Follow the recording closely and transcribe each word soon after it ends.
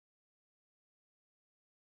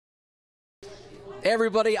Hey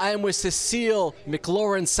everybody, I am with Cecile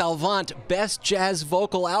McLorin Salvant, Best Jazz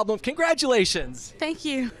Vocal Album. Congratulations! Thank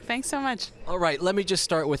you. Thanks so much. All right, let me just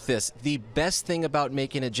start with this. The best thing about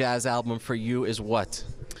making a jazz album for you is what?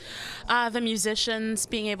 The musicians,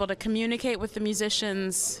 being able to communicate with the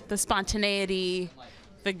musicians, the spontaneity,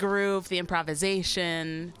 the groove, the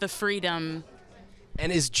improvisation, the freedom.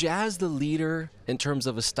 And is jazz the leader in terms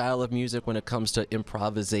of a style of music when it comes to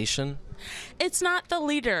improvisation? It's not the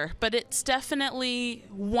leader, but it's definitely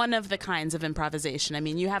one of the kinds of improvisation. I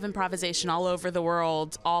mean, you have improvisation all over the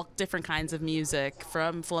world, all different kinds of music,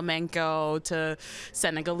 from flamenco to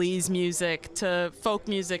Senegalese music to folk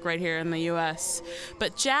music right here in the U.S.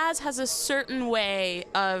 But jazz has a certain way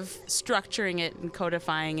of structuring it and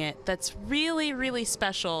codifying it that's really, really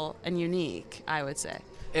special and unique, I would say.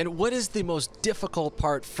 And what is the most difficult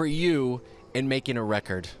part for you in making a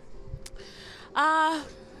record?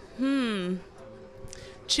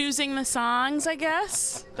 Choosing the songs, I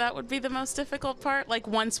guess. That would be the most difficult part. Like,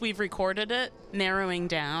 once we've recorded it, narrowing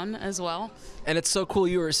down as well. And it's so cool.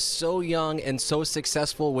 You were so young and so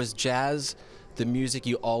successful. Was jazz the music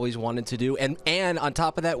you always wanted to do? And on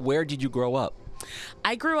top of that, where did you grow up?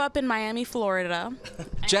 I grew up in Miami, Florida.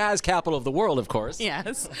 Jazz capital of the world, of course.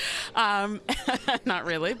 Yes. Not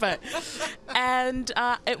really, but... And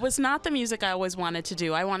it was not the music I always wanted to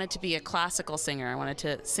do. I wanted to be a classical singer. I wanted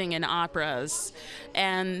to sing in operas.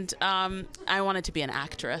 And I wanted to be an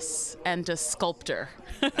actress and a sculptor.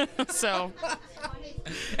 So...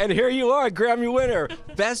 And here you are, Grammy winner.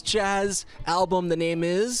 Best Jazz Album, the name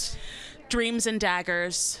is? Dreams and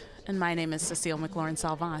Daggers. And my name is Cecile McLorin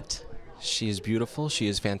Salvant. She is beautiful, she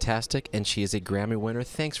is fantastic, and she is a Grammy winner.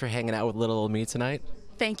 Thanks for hanging out with little old me tonight.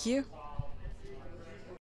 Thank you.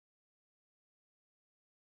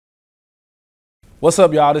 What's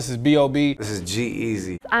up, y'all? This is B.O.B. This is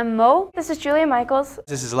G-Eazy. I'm Mo. This is Julia Michaels.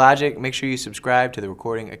 This is Logic. Make sure you subscribe to the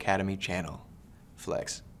Recording Academy channel.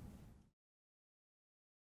 Flex.